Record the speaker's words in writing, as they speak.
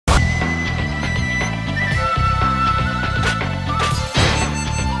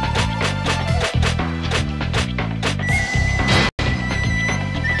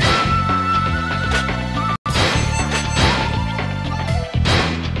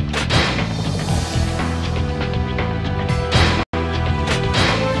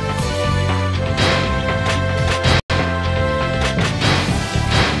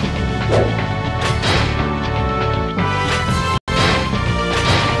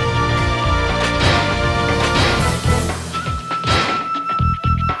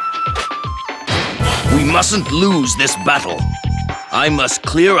mustn't lose this battle. I must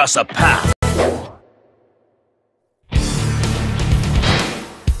clear us a path.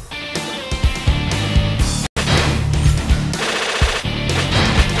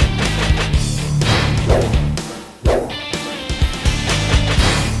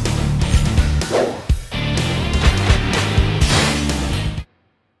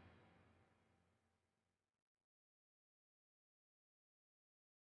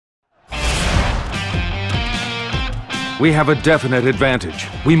 We have a definite advantage.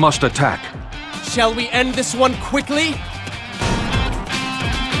 We must attack. Shall we end this one quickly?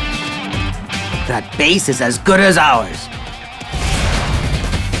 That base is as good as ours.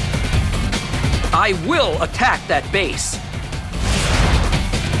 I will attack that base.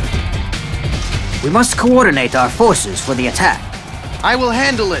 We must coordinate our forces for the attack. I will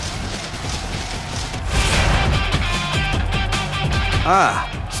handle it. Ah,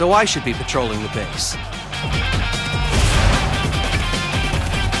 so I should be patrolling the base.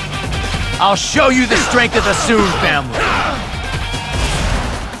 I'll show you the strength of the Soon family.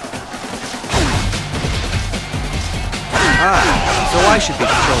 Ah, so I should be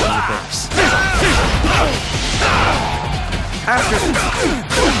patrolling the base. After this,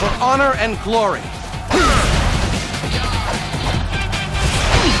 for honor and glory.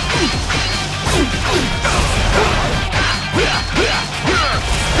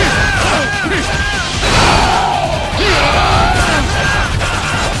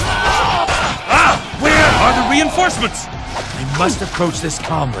 Are the reinforcements? I must approach this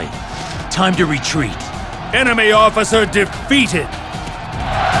calmly. Time to retreat. Enemy officer defeated!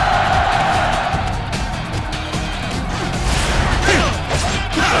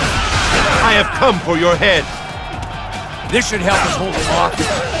 I have come for your head! This should help us hold them off.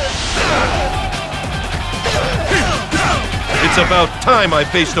 It's about time I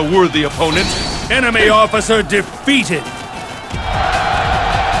faced a worthy opponent! Enemy officer defeated!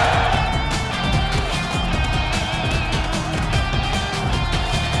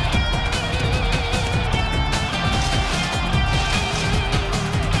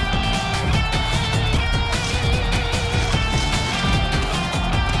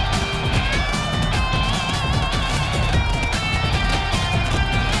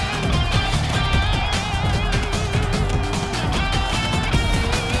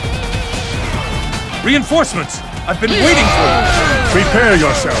 Reinforcements! I've been waiting for you! Prepare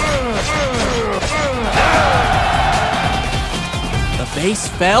yourself! The base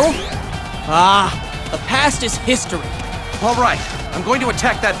fell? Ah, the past is history. All right, I'm going to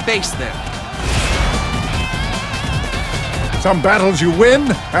attack that base there. Some battles you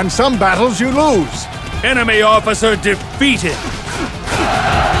win, and some battles you lose. Enemy officer defeated!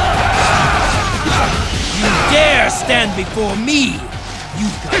 You dare stand before me!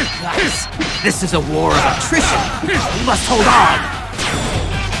 You've got guts. This is a war of attrition. We must hold on.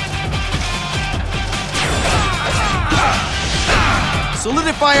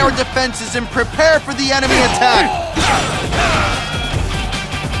 Solidify our defenses and prepare for the enemy attack.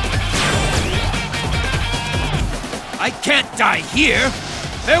 I can't die here!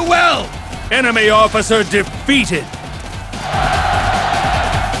 Farewell! Enemy officer defeated!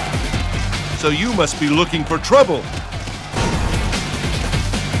 So you must be looking for trouble!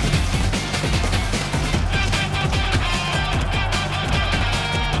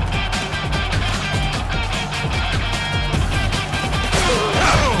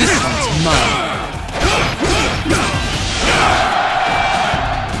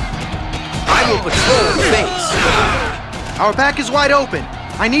 I will patrol the base. Our back is wide open.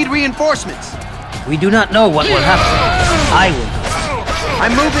 I need reinforcements. We do not know what will happen. I will go.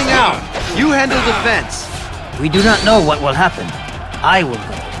 I'm moving out. You handle defense. We do not know what will happen. I will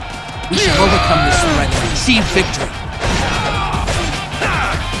go. We shall overcome this threat and achieve victory.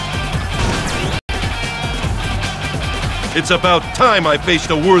 It's about time I faced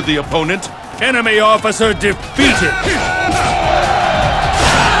a worthy opponent! Enemy officer defeated!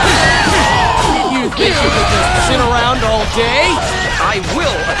 You think you could just sit around all day? I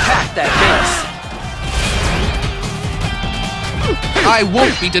will attack that base. I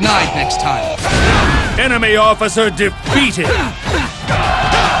won't be denied next time. Enemy officer defeated!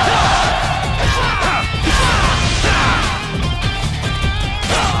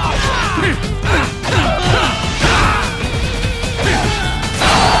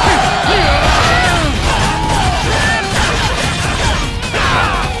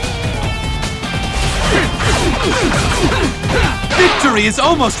 Victory is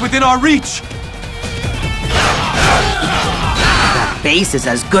almost within our reach! That base is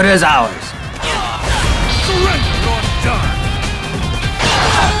as good as ours. Surrender or die!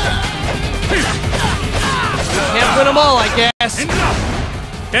 Win them all, I guess.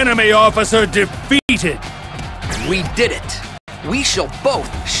 Enough! Enemy officer defeated! We did it. We shall both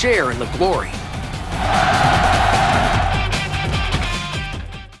share in the glory.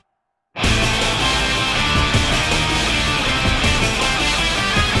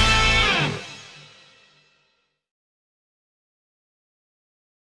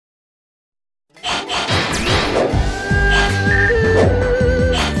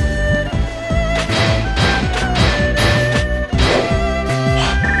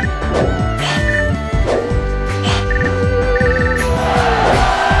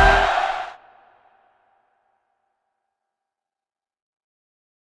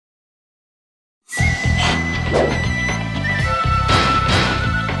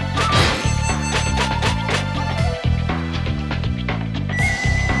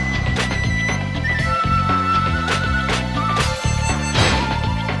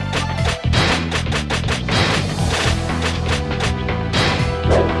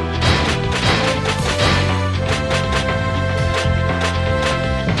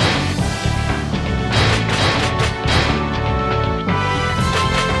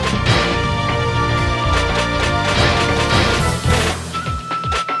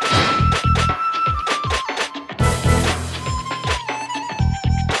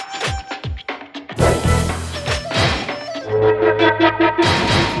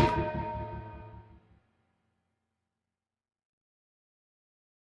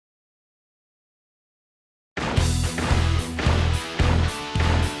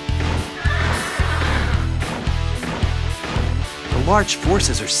 Large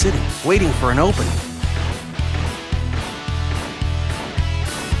forces are sitting, waiting for an opening.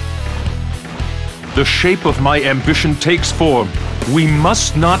 The shape of my ambition takes form. We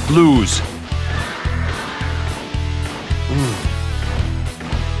must not lose.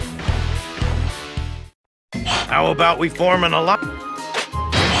 How about we form an alliance?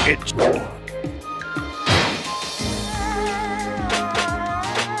 It's